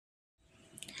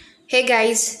Hey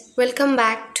guys, welcome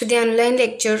back to the online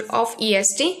lecture of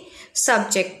EST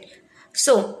subject.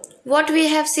 So, what we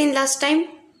have seen last time?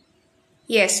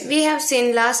 Yes, we have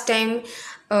seen last time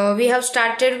we have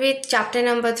started with chapter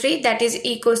number 3, that is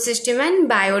ecosystem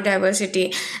and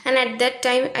biodiversity. And at that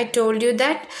time I told you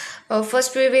that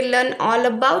first we will learn all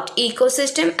about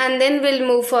ecosystem and then we'll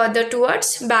move further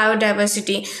towards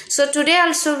biodiversity. So today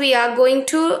also we are going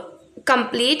to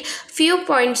complete few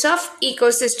points of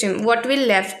ecosystem what we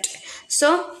left.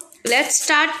 So let's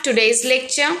start today's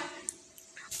lecture.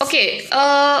 Okay,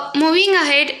 moving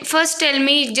ahead, first tell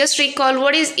me, just recall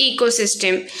what is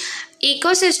ecosystem.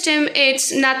 Ecosystem,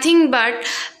 it's nothing but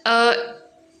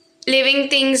living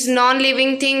things,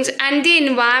 non-living things and the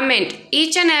environment.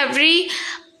 Each and every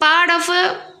part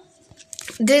of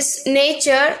this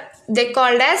nature they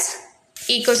called as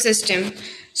ecosystem.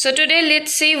 So today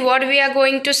let's see what we are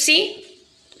going to see.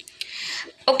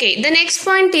 Okay, the next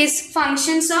point is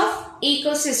functions of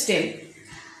ecosystem.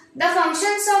 The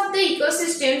functions of the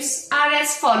ecosystems are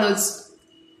as follows.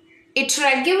 It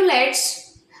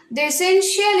regulates the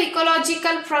essential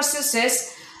ecological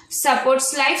processes,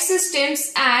 supports life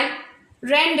systems and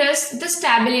renders the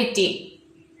stability.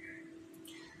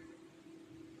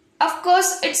 Of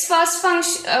course, its first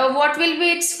function, what will be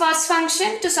its first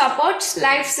function? To support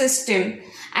life system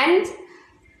and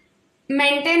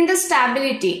maintain the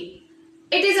stability.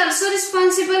 It is also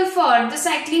responsible for the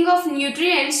cycling of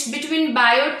nutrients between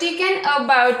biotic and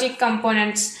abiotic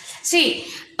components. See,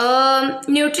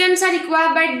 nutrients are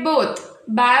required by both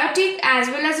biotic as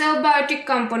well as abiotic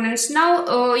components.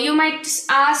 Now, you might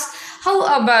ask how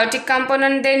abiotic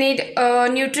component they need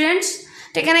nutrients.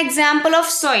 Take an example of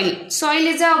soil. Soil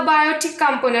is a abiotic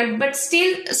component, but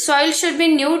still soil should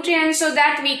be nutrient so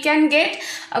that we can get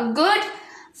a good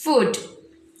food.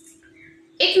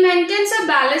 It maintains a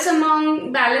balance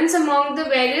among the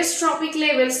various trophic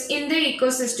levels in the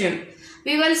ecosystem.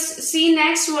 We will see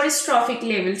next what is trophic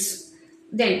levels.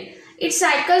 Then, it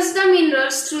cycles the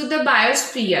minerals through the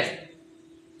biosphere.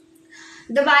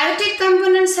 The biotic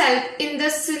components help in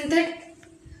the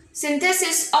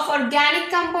synthesis of organic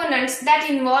components that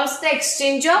involves the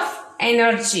exchange of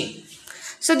energy.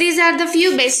 So, these are the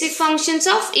few basic functions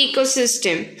of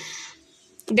ecosystem.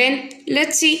 Then,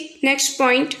 let's see next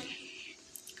point.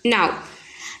 Now,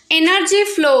 energy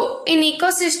flow in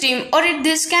ecosystem, or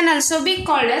this can also be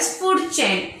called as food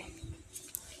chain.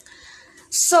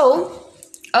 So,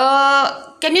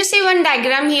 can you see one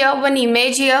diagram here, one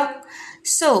image here?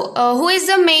 So, who is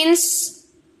the main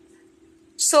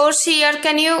source here?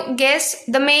 Can you guess?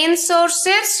 The main source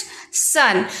is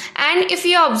sun. And if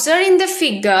you observe in the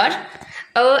figure,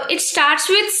 it starts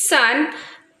with sun,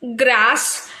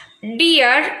 grass,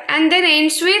 deer and then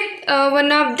ends with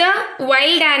one of the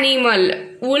wild animal,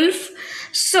 wolf.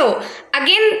 So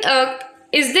again,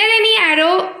 is there any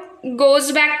arrow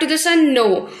goes back to the sun?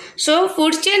 No. So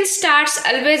food chain starts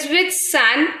always with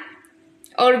sun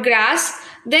or grass,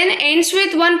 then ends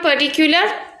with one particular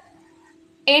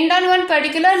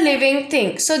living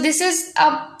thing. So this is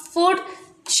a food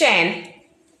chain.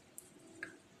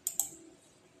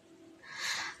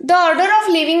 The order of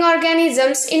living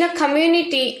organisms in a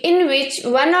community in which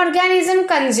one organism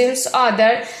consumes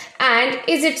other and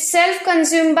is itself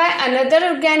consumed by another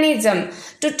organism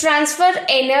to transfer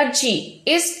energy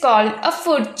is called a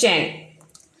food chain.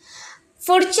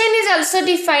 Food chain is also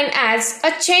defined as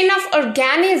a chain of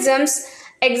organisms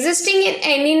existing in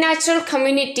any natural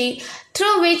community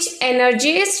through which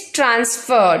energy is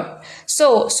transferred.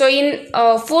 So in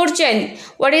food chain,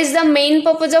 what is the main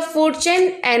purpose of food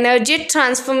chain? Energy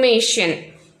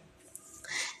transformation.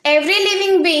 Every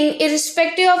living being,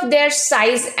 irrespective of their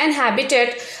size and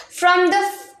habitat, from the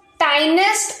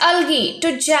tiniest algae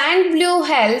to giant blue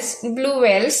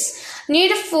whales,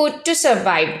 need food to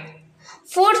survive.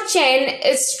 Food chain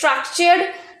is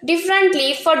structured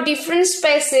differently for different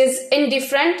species in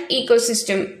different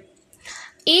ecosystems.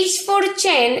 Each food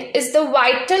chain is the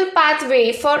vital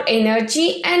pathway for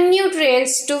energy and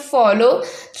nutrients to follow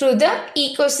through the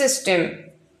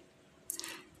ecosystem.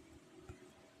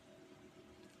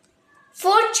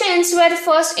 Food chains were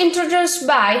first introduced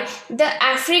by the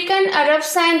African Arab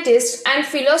scientist and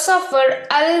philosopher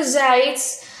Al-Zayed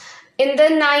in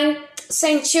the 9th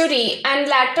century and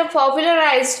later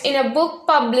popularized in a book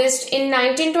published in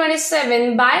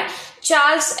 1927 by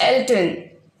Charles Elton.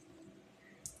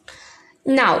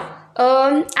 Now,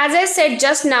 as I said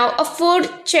just now, a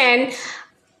food chain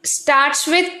starts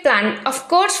with plant. Of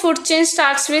course, food chain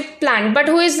starts with plant, but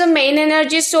who is the main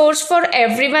energy source for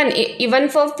everyone, even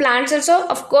for plants also?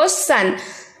 Of course, sun.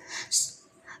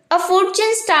 A food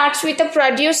chain starts with a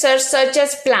producer such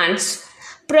as plants.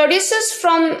 Producers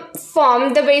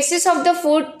form the basis of the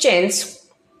food chains.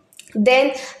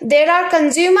 Then there are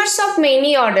consumers of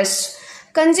many orders.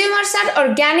 Consumers are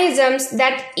organisms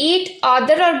that eat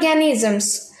other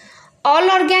organisms.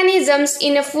 All organisms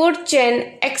in a food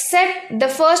chain except the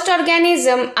first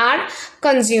organism are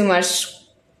consumers.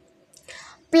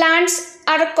 Plants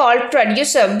are called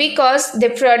producer because they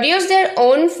produce their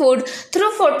own food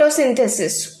through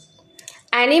photosynthesis.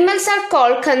 Animals are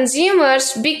called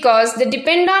consumers because they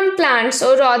depend on plants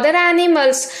or other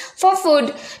animals for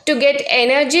food to get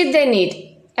energy they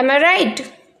need. Am I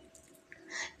right?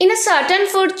 In a certain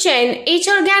food chain, each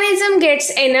organism gets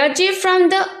energy from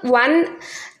the one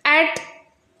at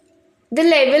the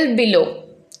level below.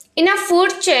 In a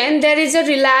food chain, there is a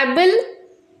reliable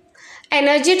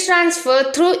energy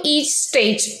transfer through each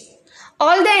stage.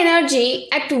 All the energy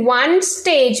at one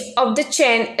stage of the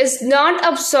chain is not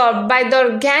absorbed by the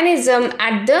organism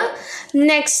at the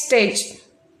next stage.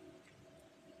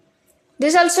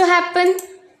 This also happens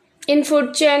in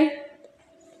food chain.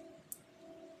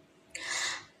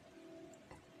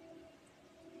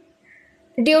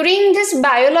 During this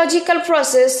biological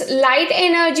process, light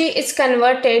energy is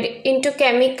converted into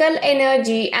chemical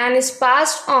energy and is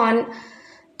passed on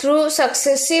through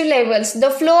successive levels. The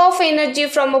flow of energy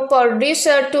from a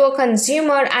producer to a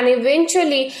consumer and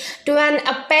eventually to an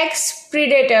apex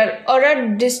predator or a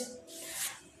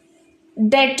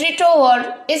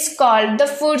detritor is called the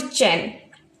food chain.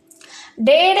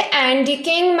 Dead and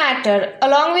decaying matter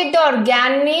along with the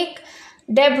organic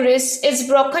debris is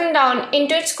broken down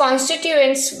into its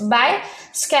constituents by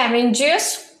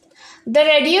scavengers. The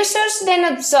reducers then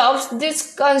absorb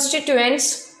these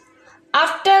constituents.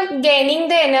 After gaining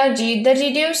the energy, the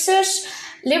reducers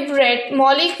liberate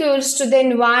molecules to the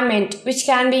environment which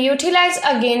can be utilized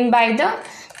again by the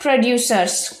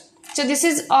producers. So this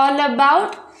is all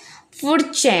about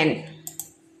food chain.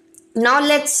 Now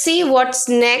let's see what's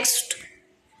next.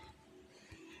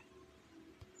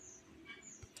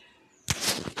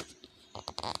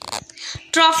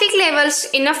 Trophic levels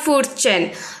in a food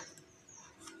chain.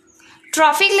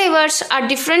 Trophic levels are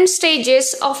different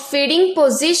stages of feeding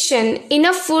position in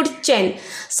a food chain,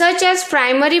 such as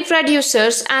primary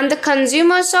producers and the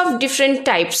consumers of different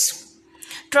types.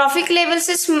 Trophic levels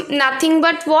is nothing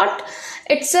but what?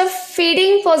 It's a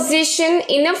feeding position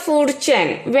in a food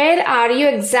chain. Where are you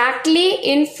exactly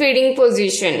in feeding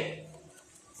position?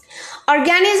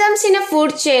 Organisms in a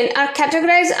food chain are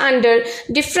categorized under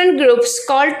different groups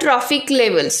called trophic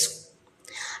levels.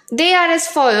 They are as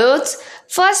follows.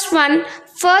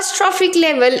 First trophic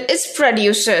level is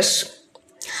producers.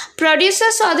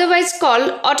 Producers, otherwise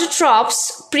called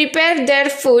autotrophs, prepare their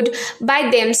food by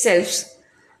themselves.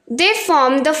 They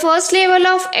form the first level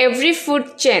of every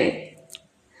food chain.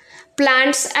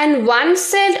 Plants and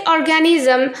one-celled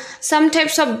organisms, some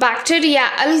types of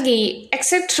bacteria, algae,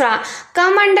 etc.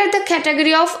 come under the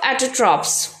category of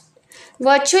autotrophs.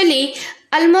 Virtually,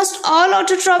 almost all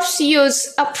autotrophs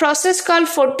use a process called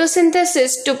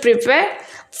photosynthesis to prepare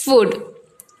food.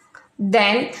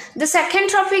 Then, the second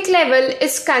trophic level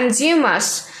is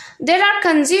consumers. There are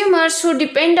consumers who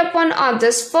depend upon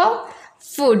others for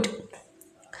food.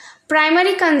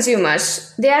 Primary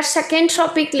consumers, they are second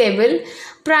trophic level.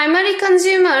 Primary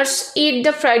consumers eat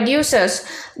the producers.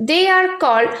 They are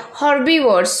called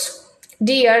herbivores.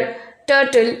 Deer,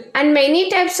 turtle, and many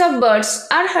types of birds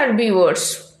are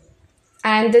herbivores.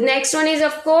 And the next one is,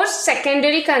 of course,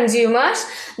 secondary consumers.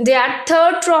 They are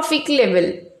third trophic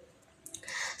level.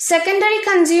 Secondary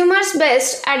consumers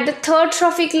based at the third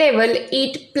trophic level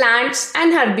eat plants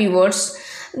and herbivores.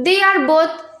 They are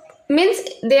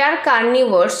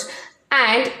carnivores,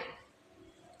 and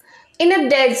in a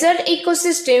desert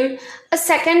ecosystem, a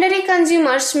secondary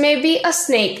consumers may be a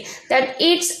snake that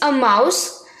eats a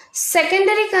mouse.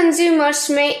 Secondary consumers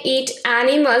may eat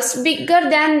animals bigger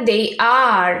than they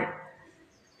are.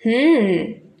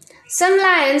 Some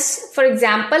lions, for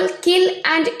example, kill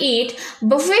and eat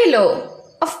buffalo.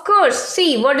 Of course,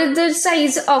 see what is the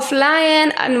size of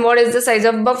lion and what is the size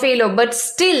of buffalo, but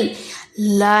still,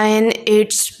 lion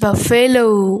eats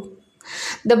buffalo.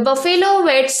 The buffalo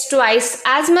weighs twice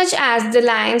as much as the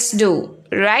lions do,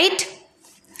 right?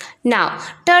 Now,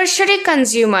 tertiary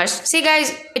consumers. See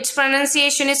guys, its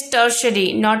pronunciation is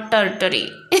tertiary, not tertiary.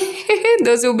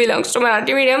 Those who belongs to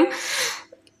Marathi medium.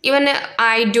 Even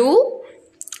I do.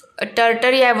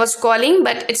 Tertiary I was calling,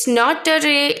 but it's not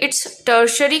tertiary, it's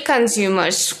tertiary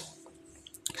consumers.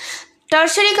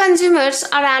 Tertiary consumers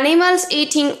are animals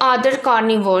eating other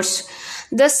carnivores.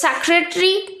 The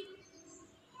secretary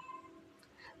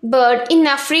bird in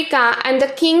Africa, and the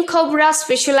king cobra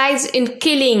specialize in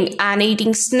killing and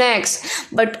eating snakes,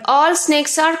 but all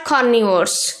snakes are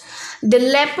carnivores. The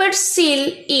leopard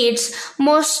seal eats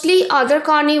mostly other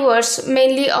carnivores,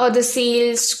 mainly other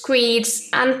seals, squids,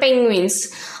 and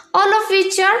penguins, all of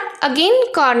which are again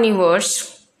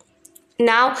carnivores.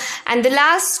 Now, and the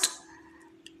last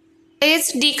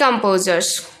is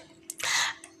decomposers.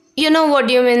 You know what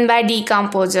you mean by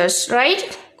decomposers,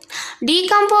 right?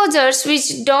 Decomposers,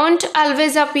 which don't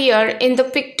always appear in the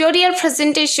pictorial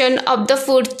presentation of the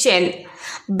food chain,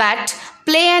 but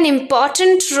play an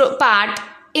important part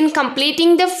in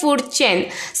completing the food chain.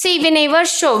 See, we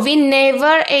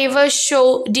never ever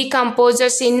show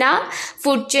decomposers in a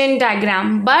food chain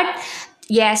diagram, but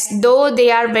yes, though they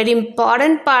are very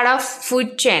important part of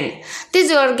food chain.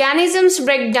 These organisms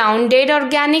break down dead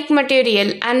organic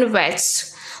material and waste.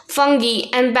 Fungi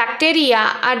and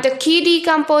bacteria are the key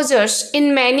decomposers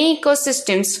in many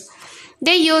ecosystems.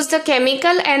 They use the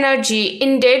chemical energy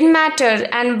in dead matter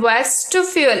and waste to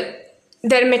fuel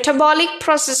their metabolic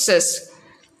processes.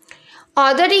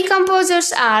 Other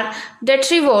decomposers are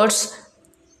detritivores.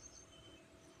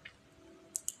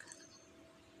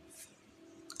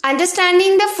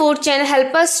 Understanding the food chain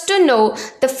helps us to know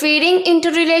the feeding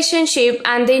interrelationship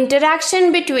and the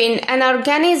interaction between an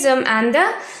organism and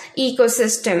the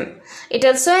ecosystem. It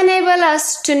also enables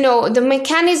us to know the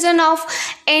mechanism of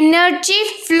energy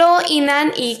flow in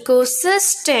an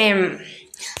ecosystem.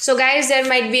 So guys, there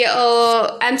might be a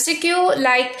MCQ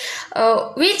like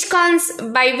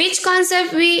by which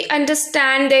concept we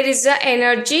understand there is a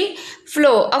energy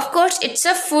flow. Of course, it's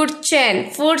a food chain.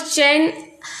 Food chain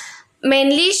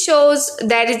mainly shows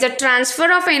there is a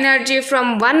transfer of energy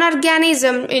from one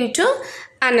organism into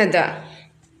another.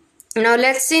 Now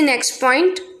let's see next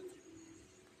point.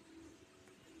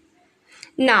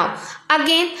 Now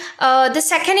again, the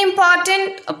second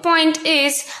important point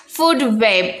is food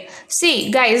web.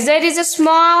 See guys, there is a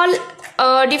small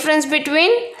difference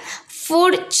between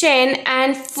food chain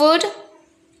and food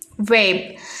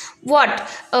web. What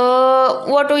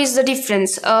is the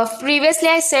difference? Previously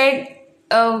I said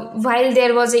while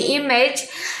there was an image,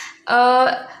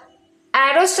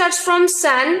 arrow starts from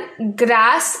sun,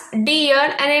 grass,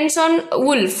 deer and ends on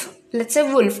wolf. Let's say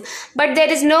wolf, but there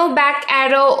is no back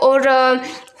arrow or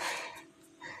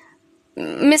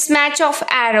mismatch of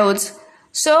arrows.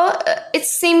 So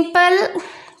it's simple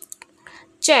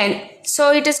chain.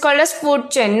 So it is called as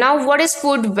food chain. Now what is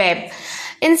food web?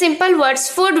 In simple words,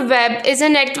 food web is a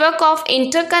network of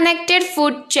interconnected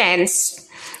food chains.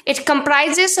 It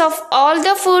comprises of all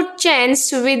the food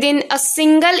chains within a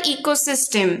single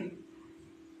ecosystem.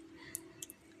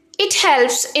 It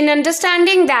helps in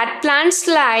understanding that plants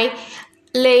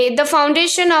lay the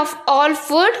foundation of all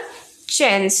food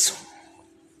chains.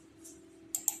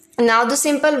 Now the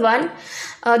simple one.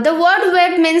 The word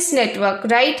web means network,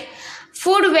 right?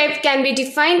 Food web can be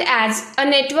defined as a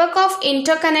network of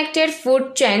interconnected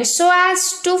food chains so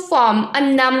as to form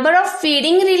a number of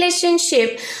feeding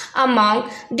relationships among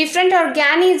different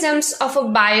organisms of a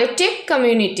biotic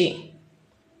community.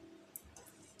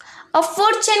 A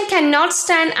food chain cannot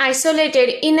stand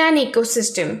isolated in an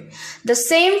ecosystem. The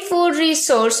same food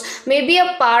resource may be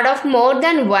a part of more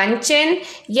than one chain.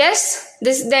 Yes,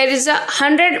 there is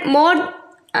 100 more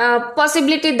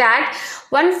possibility that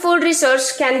one food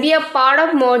resource can be a part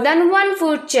of more than one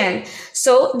food chain.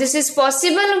 So this is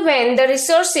possible when the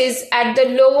resource is at the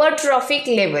lower trophic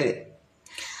level.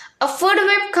 A food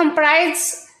web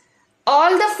comprises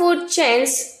all the food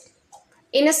chains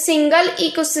in a single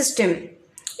ecosystem.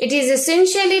 It is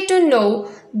essentially to know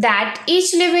that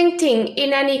each living thing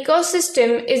in an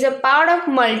ecosystem is a part of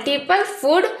multiple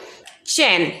food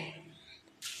chain.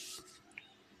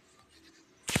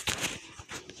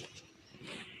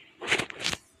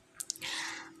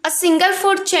 A single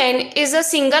food chain is a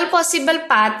single possible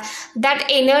path that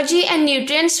energy and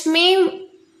nutrients may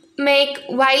make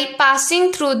while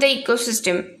passing through the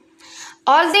ecosystem.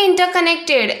 All the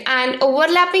interconnected and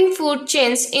overlapping food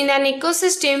chains in an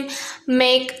ecosystem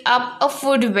make up a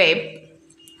food web.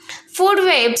 Food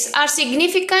webs are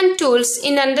significant tools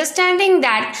in understanding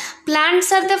that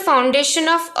plants are the foundation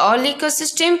of all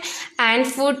ecosystem and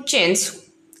food chains,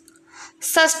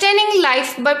 sustaining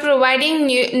life by providing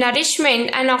nourishment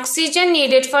and oxygen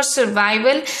needed for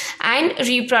survival and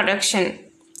reproduction.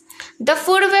 The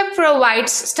food web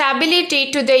provides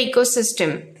stability to the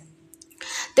ecosystem.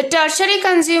 The tertiary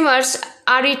consumers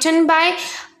are eaten by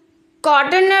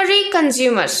quaternary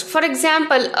consumers. For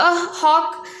example, a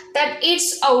hawk that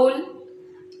eats owl.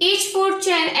 Each food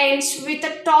chain ends with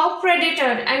a top predator,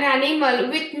 an animal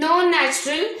with no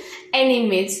natural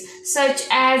enemies, such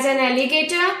as an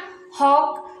alligator,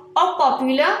 hawk, of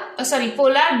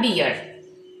polar bear.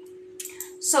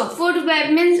 So food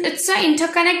web means it's an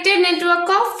interconnected network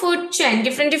of food chain,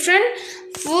 different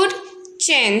food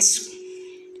chains.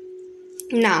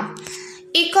 Now,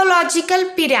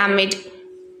 ecological pyramid.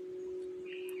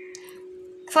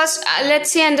 First,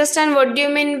 let's see understand what do you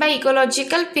mean by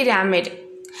ecological pyramid.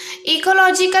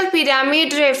 Ecological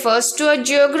pyramid refers to a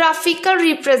geographical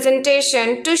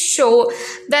representation to show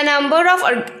the number of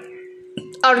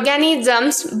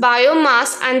organisms,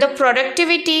 biomass and the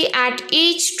productivity at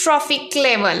each trophic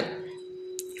level.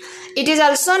 It is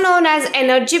also known as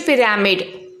energy pyramid.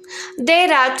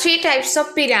 There are 3 types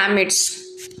of pyramids.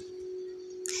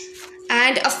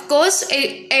 And of course,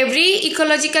 every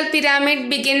ecological pyramid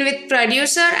begins with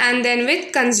producer and then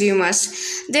with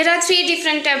consumers. There are 3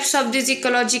 different types of this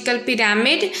ecological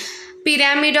pyramid.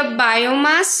 Pyramid of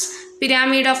biomass,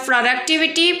 pyramid of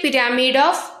productivity, pyramid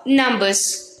of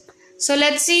numbers. So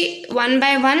let's see one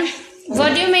by one.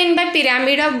 What do you mean by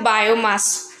pyramid of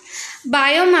biomass?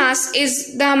 Biomass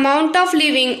is the amount of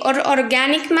living or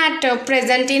organic matter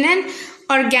present in an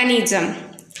organism.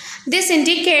 This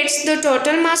indicates the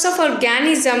total mass of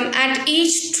organism at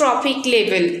each trophic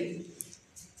level.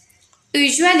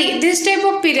 Usually, this type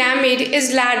of pyramid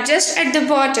is largest at the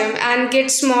bottom and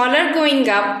gets smaller going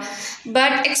up,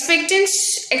 but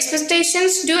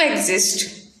expectations do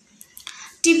exist.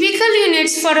 Typical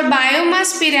units for a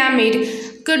biomass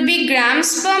pyramid could be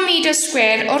grams per meter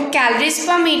square or calories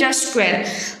per meter square.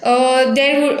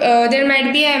 There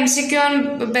might be an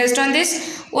MCQ based on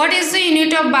this. What is the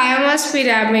unit of biomass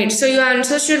pyramid? So your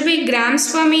answer should be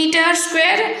grams per meter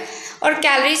square or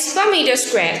calories per meter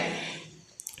square.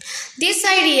 This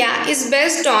idea is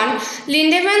based on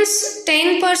Lindemann's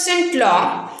 10%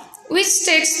 law, which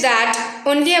states that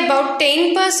only about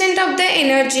 10% of the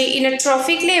energy in a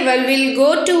trophic level will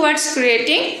go towards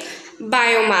creating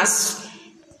biomass.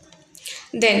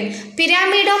 Then,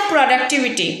 pyramid of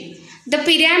productivity. The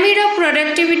pyramid of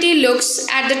productivity looks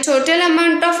at the total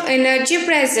amount of energy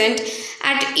present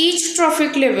at each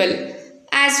trophic level,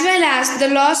 as well as the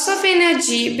loss of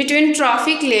energy between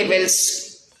trophic levels.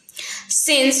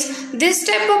 Since this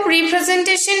type of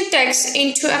representation takes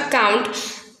into account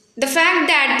the fact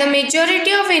that the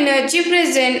majority of energy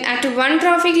present at one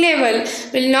trophic level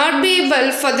will not be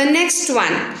able for the next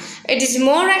one, it is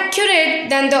more accurate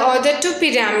than the other 2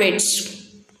 pyramids.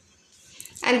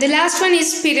 And the last one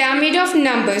is pyramid of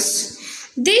numbers.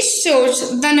 This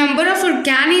shows the number of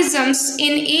organisms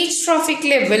in each trophic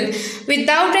level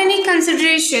without any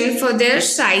consideration for their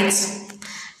size.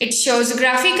 It shows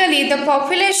graphically the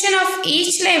population of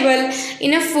each level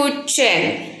in a food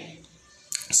chain.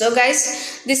 So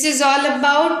guys, this is all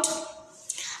about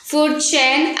food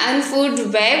chain and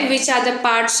food web, which are the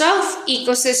parts of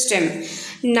ecosystem.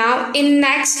 Now in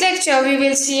next lecture we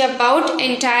will see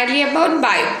entirely about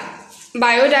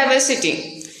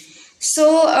biodiversity.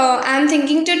 So I am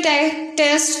thinking to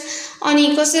test on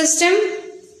ecosystem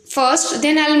first,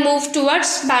 then I'll move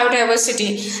towards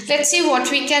biodiversity. Let's see what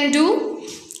we can do.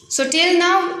 So till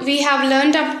now we have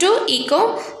learned up to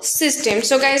ecosystem.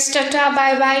 So guys, tata,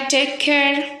 bye bye, take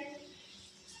care.